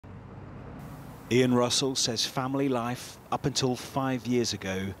Ian Russell says family life up until 5 years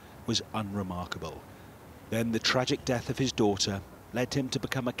ago was unremarkable. Then the tragic death of his daughter led him to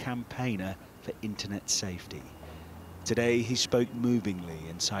become a campaigner for internet safety. Today he spoke movingly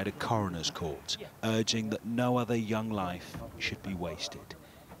inside a coroner's court, urging that no other young life should be wasted.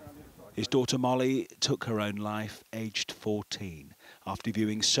 His daughter Molly took her own life aged 14 after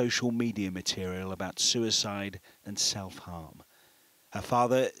viewing social media material about suicide and self-harm. Her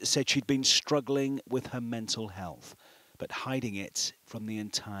father said she'd been struggling with her mental health, but hiding it from the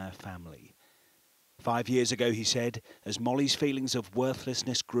entire family. 5 years ago, he said, as Molly's feelings of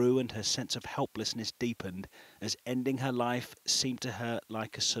worthlessness grew and her sense of helplessness deepened, as ending her life seemed to her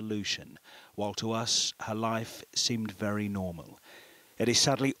like a solution, while to us, her life seemed very normal. It is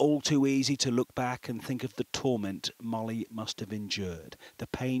sadly all too easy to look back and think of the torment Molly must have endured, the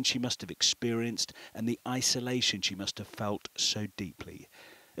pain she must have experienced, and the isolation she must have felt so deeply.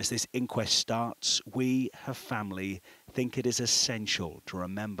 As this inquest starts, we, her family, think it is essential to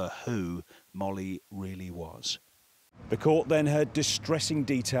remember who Molly really was. The court then heard distressing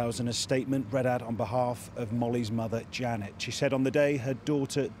details in a statement read out on behalf of Molly's mother, Janet. She said on the day her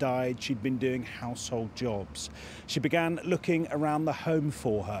daughter died, she'd been doing household jobs. She began looking around the home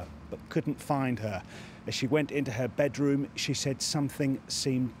for her, but couldn't find her. As she went into her bedroom, she said something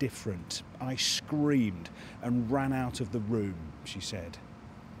seemed different. I screamed and ran out of the room, she said.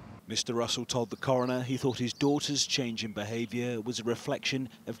 Mr. Russell told the coroner he thought his daughter's change in behaviour was a reflection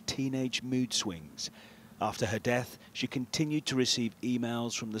of teenage mood swings. After her death, she continued to receive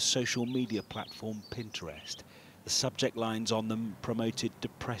emails from the social media platform Pinterest. The subject lines on them promoted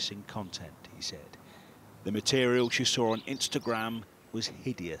depressing content, he said. The material she saw on Instagram was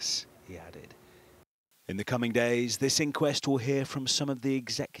hideous, he added. In the coming days, this inquest will hear from some of the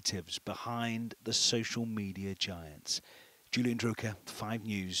executives behind the social media giants. Julian Drucker, 5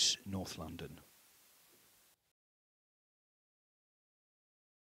 News, North London.